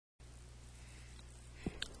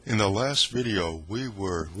In the last video, we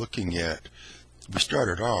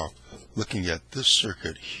started off looking at this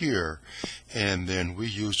circuit here, and then we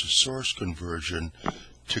used a source conversion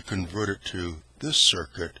to convert it to this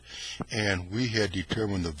circuit, and we had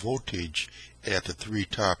determined the voltage at the three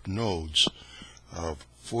top nodes of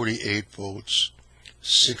 48 volts,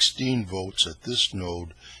 16 volts at this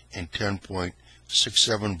node, and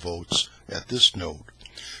 10.67 volts at this node.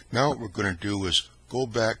 Now what we're going to do is go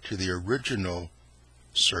back to the original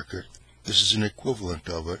circuit, this is an equivalent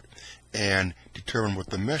of it, and determine what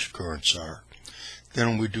the mesh currents are. Then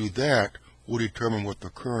when we do that, we'll determine what the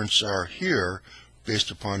currents are here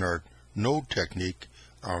based upon our node technique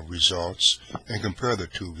results and compare the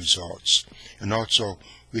two results. And also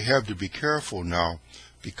we have to be careful now,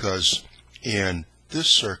 because in this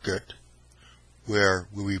circuit where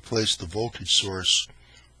we replace the voltage source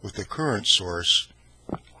with the current source,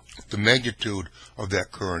 the magnitude of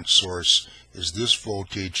that current source is this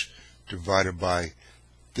voltage divided by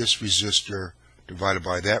this resistor divided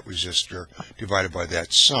by that resistor divided by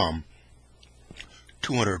that sum,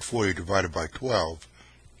 240 divided by 12,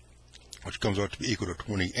 which comes out to be equal to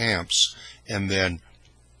 20 amps, and then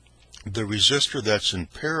the resistor that's in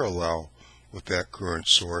parallel with that current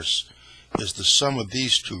source is the sum of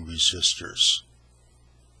these two resistors.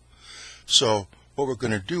 So what we're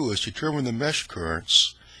going to do is determine the mesh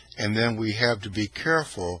currents, and then we have to be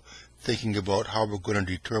careful thinking about how we're going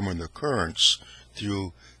to determine the currents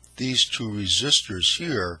through these two resistors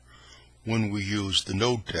here when we use the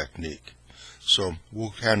node technique. So we'll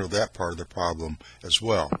handle that part of the problem as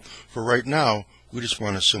well. For right now, we just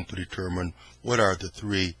want to simply determine what are the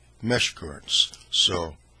three mesh currents.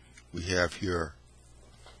 So we have here,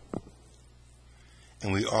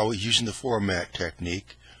 and we always, using the format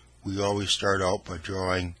technique, we always start out by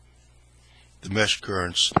drawing the mesh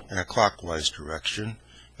currents in a clockwise direction,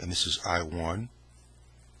 and this is I1,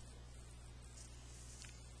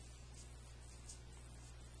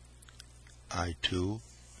 I2,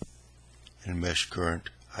 and mesh current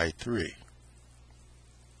I3.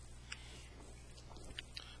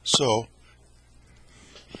 So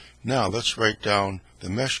now let's write down the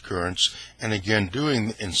mesh currents, and again,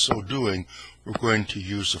 in so doing, we're going to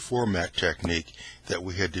use the format technique that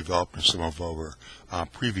we had developed in some of our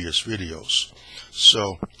previous videos.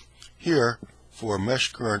 So here, for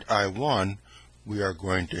mesh current I1, we are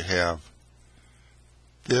going to have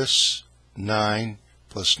this 9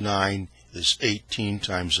 plus 9 is 18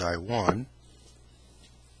 times I1.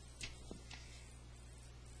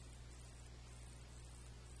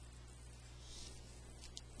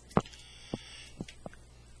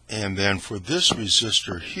 And then for this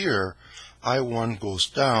resistor here, I1 goes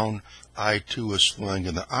down, I2 is flowing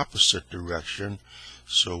in the opposite direction,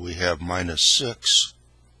 so we have minus 6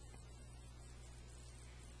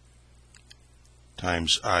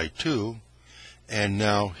 times I2. And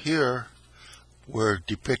now here we're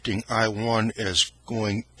depicting I1 as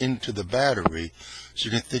going into the battery, so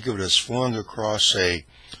you can think of it as flowing across a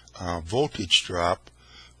voltage drop,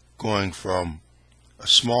 going from a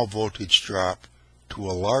small voltage drop to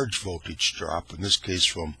a large voltage drop, in this case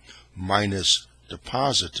from minus to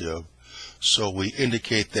positive. So we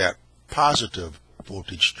indicate that positive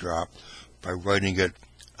voltage drop by writing it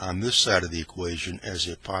on this side of the equation as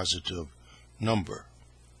a positive number.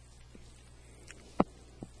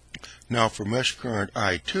 Now for mesh current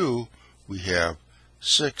I2, we have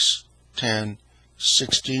 6, 10,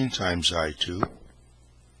 16 times I2.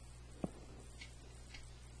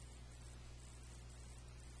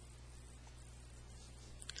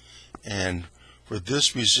 And for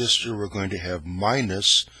this resistor, we're going to have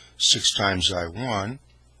minus 6 times I1.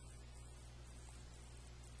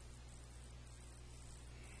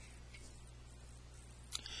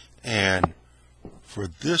 And for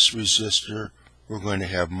this resistor, we're going to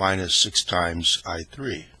have minus 6 times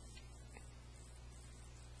I3.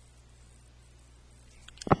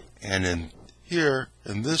 And in here,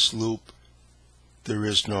 in this loop, there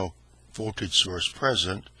is no voltage source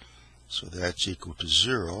present, so that's equal to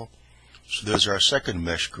 0. So there's our second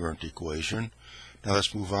mesh current equation. Now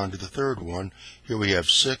let's move on to the third one. Here we have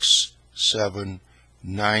 6, 7,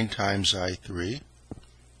 9 times I3.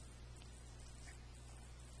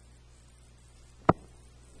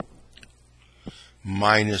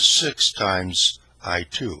 Minus 6 times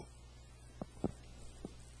I2.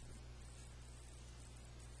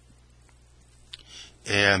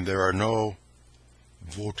 And there are no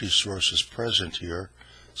voltage sources present here,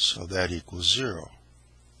 so that equals 0.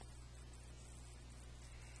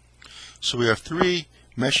 So we have three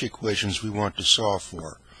mesh equations we want to solve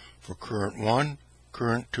for current 1,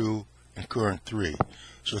 current 2, and current 3.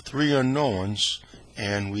 So three unknowns,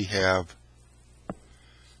 and we have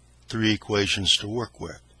three equations to work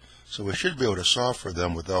with. So we should be able to solve for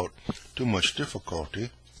them without too much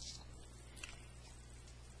difficulty.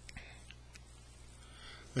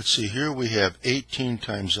 Let's see, here we have 18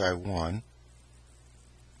 times I1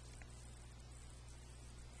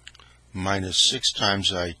 minus 6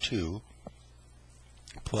 times I2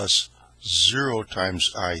 plus 0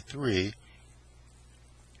 times I3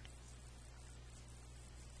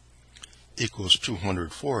 equals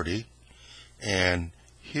 240. And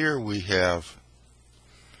here we have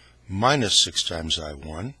minus 6 times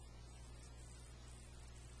I1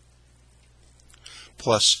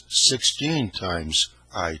 plus 16 times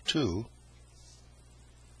I2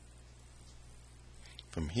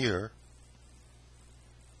 from here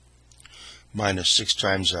minus 6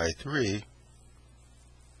 times I3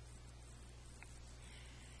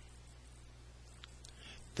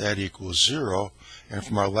 that equals 0. And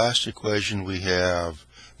from our last equation we have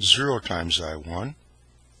 0 times I1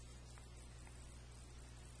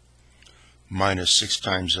 minus 6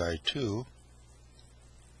 times I2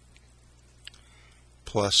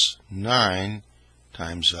 plus 9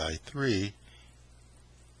 times I3,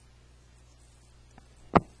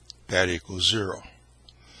 that equals 0.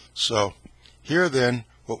 So here then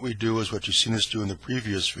what we do is what you've seen us do in the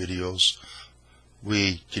previous videos.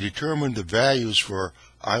 We can determine the values for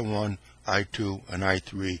I1, I2, and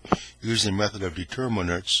I3 using the method of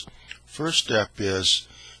determinants. First step is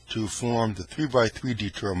to form the 3 by 3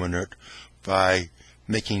 determinant by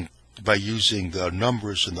using the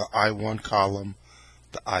numbers in the I1 column,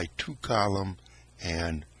 the I2 column,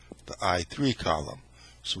 and the I3 column.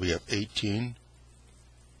 So we have 18,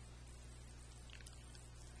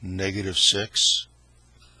 negative 6,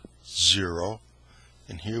 0,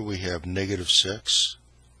 and here we have negative 6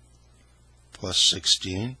 plus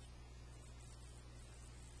 16,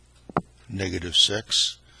 negative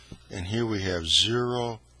 6, and here we have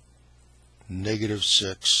 0, negative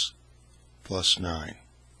 6 plus 9.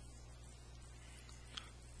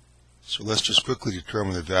 So let's just quickly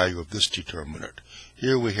determine the value of this determinant.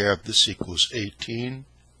 Here we have this equals 18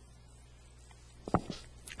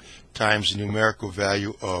 times the numerical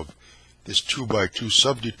value of this 2 by 2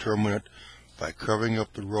 subdeterminant by covering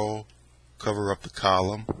up the row, cover up the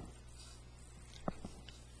column.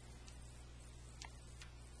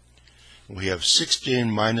 We have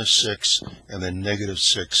 16 minus 6 and then negative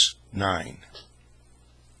 6, 9.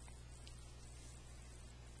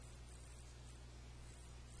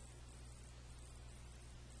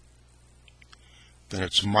 Then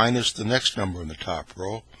it's minus the next number in the top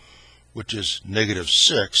row, which is negative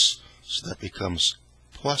 6, so that becomes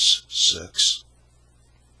plus 6,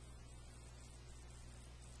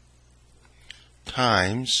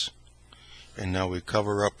 times, and now we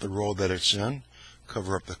cover up the row that it's in,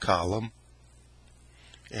 cover up the column,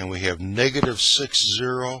 and we have negative 6,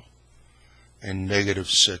 0, and negative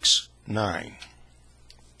 6, 9.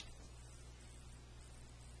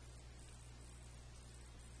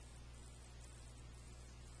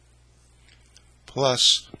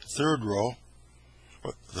 Plus the third row,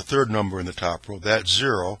 the third number in the top row, that's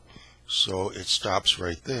 0, so it stops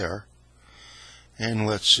right there. And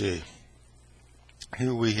let's see,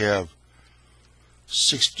 here we have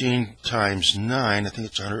 16 times 9, I think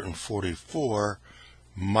it's 144,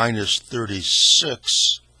 minus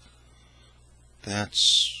 36,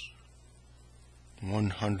 that's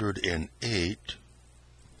 108.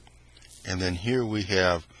 And then here we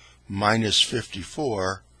have minus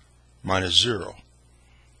 54, minus 0.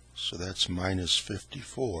 So that's minus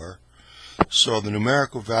 54. So the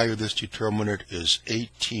numerical value of this determinant is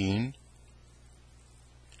 18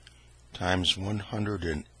 times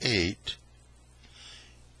 108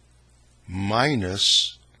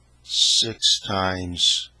 minus 6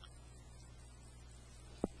 times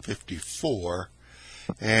 54.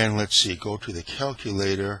 And let's see, go to the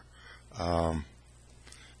calculator. It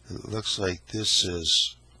looks like this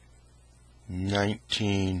is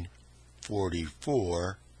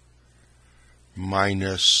 1944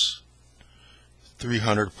 minus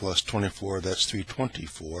 300 plus 24, that's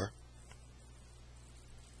 324.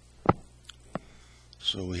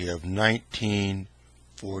 So we have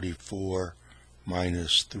 1944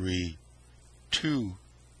 minus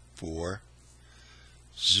 324,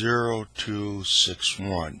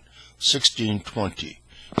 0261, 1620.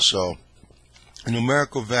 So the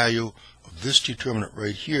numerical value of this determinant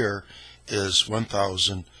right here is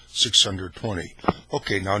 1,620.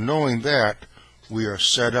 Okay, now knowing that, we are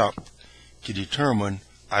set up to determine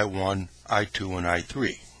I1, I2, and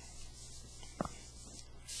I3.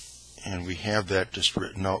 And we have that just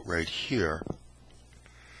written out right here.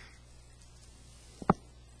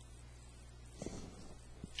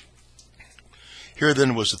 Here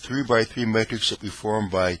then was the 3 by 3 matrix that we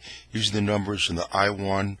formed by using the numbers in the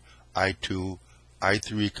I1, I2,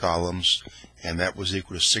 I3 columns, and that was equal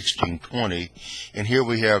to 1620. And here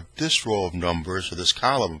we have this row of numbers, or this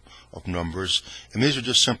column of numbers, and these are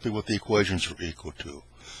just simply what the equations are equal to.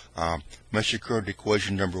 Mesh current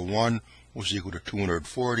equation number 1 was equal to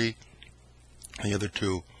 240, and the other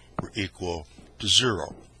two were equal to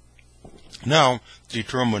 0. Now, to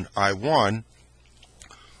determine I1,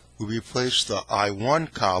 we replace the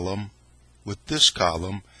I1 column with this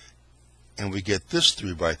column, and we get this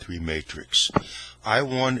 3 by 3 matrix.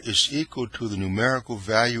 I1 is equal to the numerical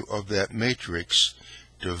value of that matrix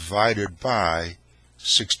divided by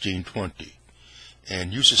 1620.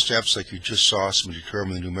 And use the steps like you just saw to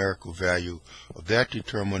determine the numerical value of that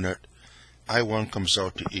determinant. I1 comes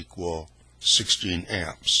out to equal 16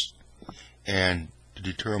 amps. And to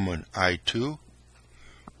determine I2,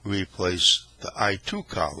 we replace the I2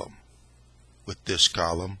 column with this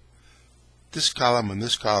column. This column and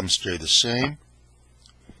this column stay the same,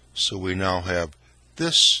 so we now have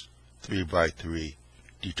this 3 by 3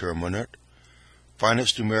 determinant. Find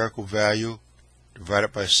its numerical value, divide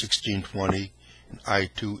it by 1620, and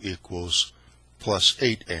I2 equals plus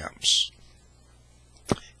 8 amps.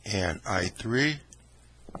 And I3,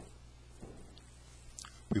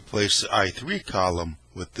 replace the I3 column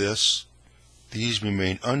with this. These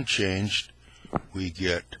remain unchanged. We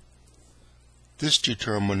get this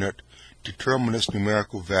determinant, determinant's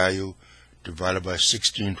numerical value divided by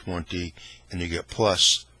 1620, and you get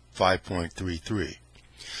plus 5.33.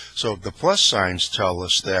 So the plus signs tell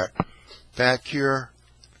us that back here,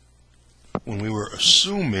 when we were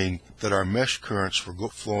assuming that our mesh currents were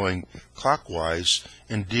flowing clockwise,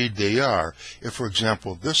 indeed they are. If, for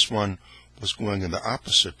example, this one was going in the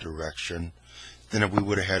opposite direction, then we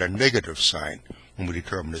would have had a negative sign when we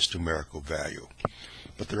determine this numerical value.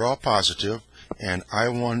 But they're all positive, and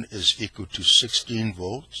I1 is equal to 16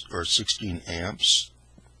 volts, or 16 amps.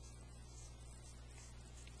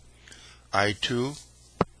 I2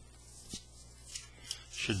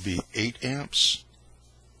 should be 8 amps.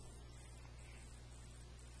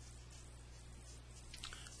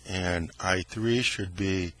 And I3 should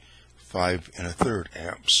be 5 1/3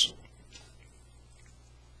 amps.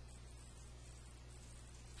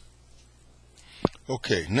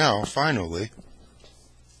 Okay, now finally,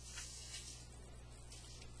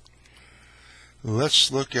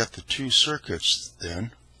 let's look at the two circuits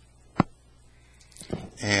then,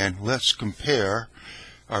 and let's compare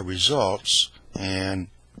our results and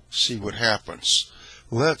see what happens.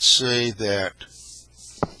 Let's say that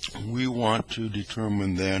we want to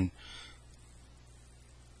determine then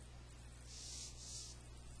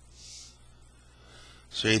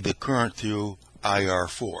say the current through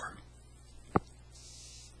IR4.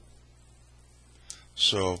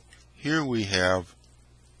 So here we have,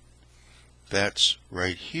 that's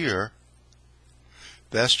right here,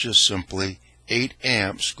 that's just simply 8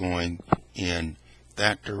 amps going in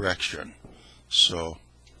that direction. So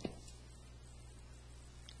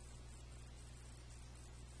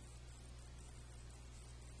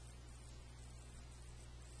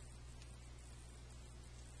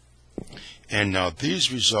and now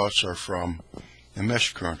these results are from the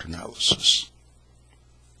mesh current analysis.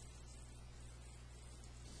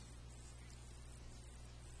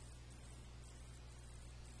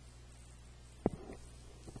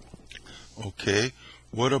 Okay,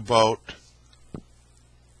 what about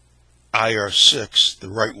IR6, the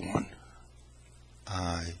right one?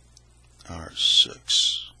 IR6,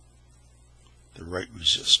 the right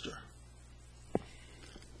resistor.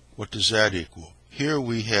 What does that equal? Here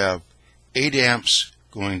we have 8 amps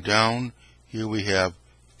going down. Here we have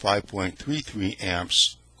 5.33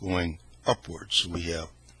 amps going upwards. So we have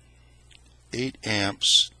 8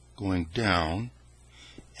 amps going down,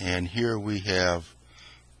 and here we have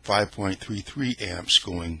 5.33 amps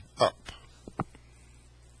going up.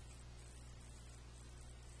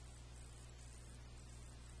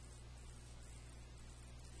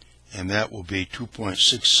 And that will be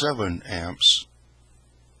 2.67 amps,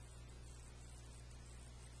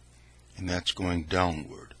 and that's going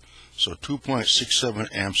downward. So 2.67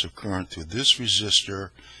 amps of current through this resistor,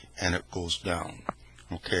 and it goes down.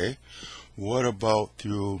 Okay, what about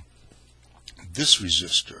through this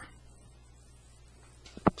resistor?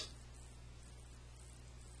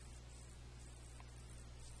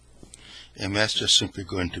 And that's just simply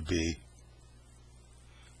going to be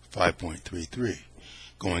 5.33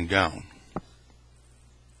 going down.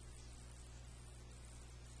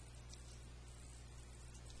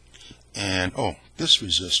 And this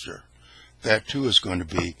resistor, that too is going to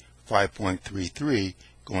be 5.33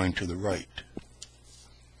 going to the right.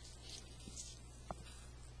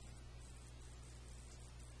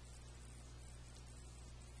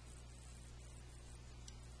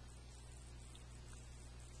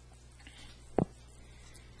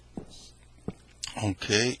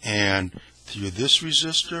 Okay, and through this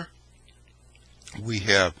resistor, we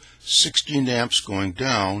have 16 amps going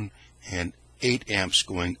down and 8 amps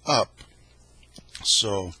going up.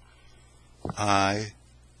 So IR6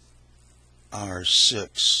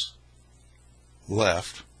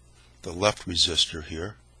 left, the left resistor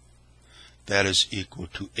here, that is equal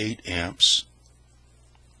to 8 amps,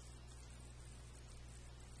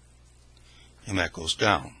 and that goes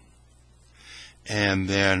down. And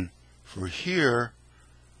then for here,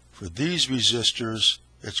 for these resistors,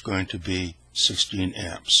 it's going to be 16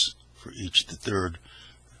 amps for each, the third,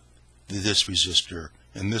 this resistor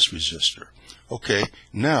and this resistor. Okay,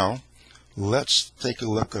 now let's take a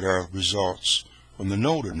look at our results from the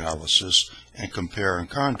node analysis and compare and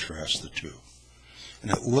contrast the two.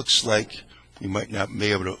 And it looks like we might not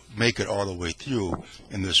be able to make it all the way through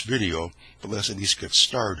in this video, but let's at least get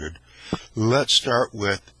started. Let's start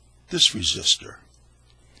with this resistor.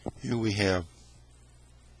 Here we have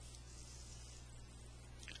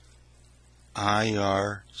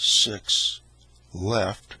IR6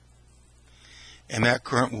 left, and that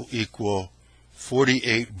current will equal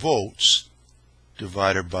 48 volts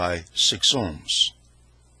divided by 6 ohms.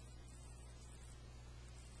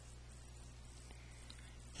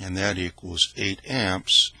 And that equals 8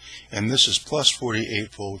 amps, and this is plus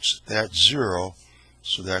 48 volts, that's 0,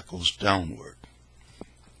 so that goes downward.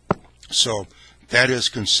 So that is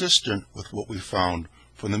consistent with what we found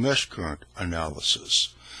from the mesh current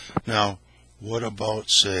analysis. Now, what about,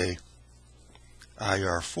 say,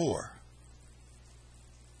 IR4?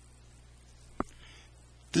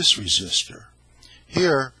 This resistor.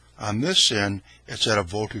 Here, on this end, it's at a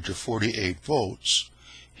voltage of 48 volts.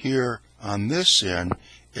 Here, on this end,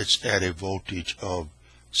 it's at a voltage of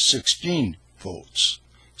 16 volts.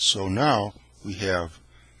 So now we have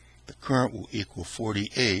the current will equal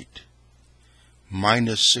 48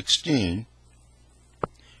 minus 16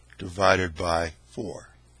 divided by 4.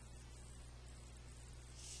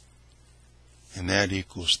 And that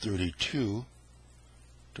equals 32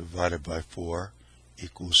 divided by 4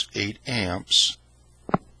 equals 8 amps.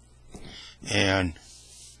 And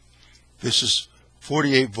this is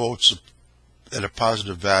 48 volts at a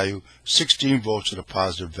positive value, 16 volts at a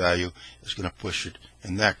positive value is going to push it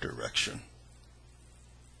in that direction.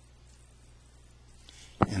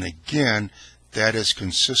 And again, that is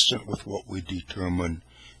consistent with what we determined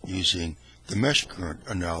using the mesh current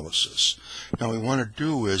analysis. Now what we want to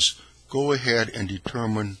do is go ahead and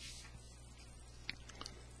determine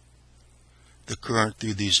the current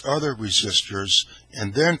through these other resistors,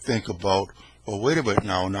 and then think about, well, wait a minute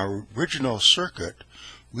now, in our original circuit,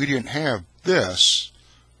 we didn't have this,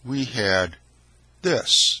 we had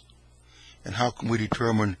this. And how can we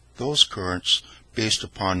determine those currents based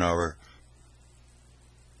upon our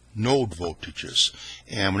node voltages?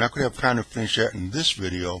 And we're not going to have time to finish that in this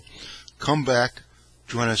video. Come back,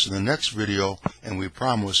 join us in the next video, and we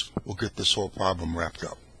promise we'll get this whole problem wrapped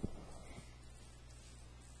up.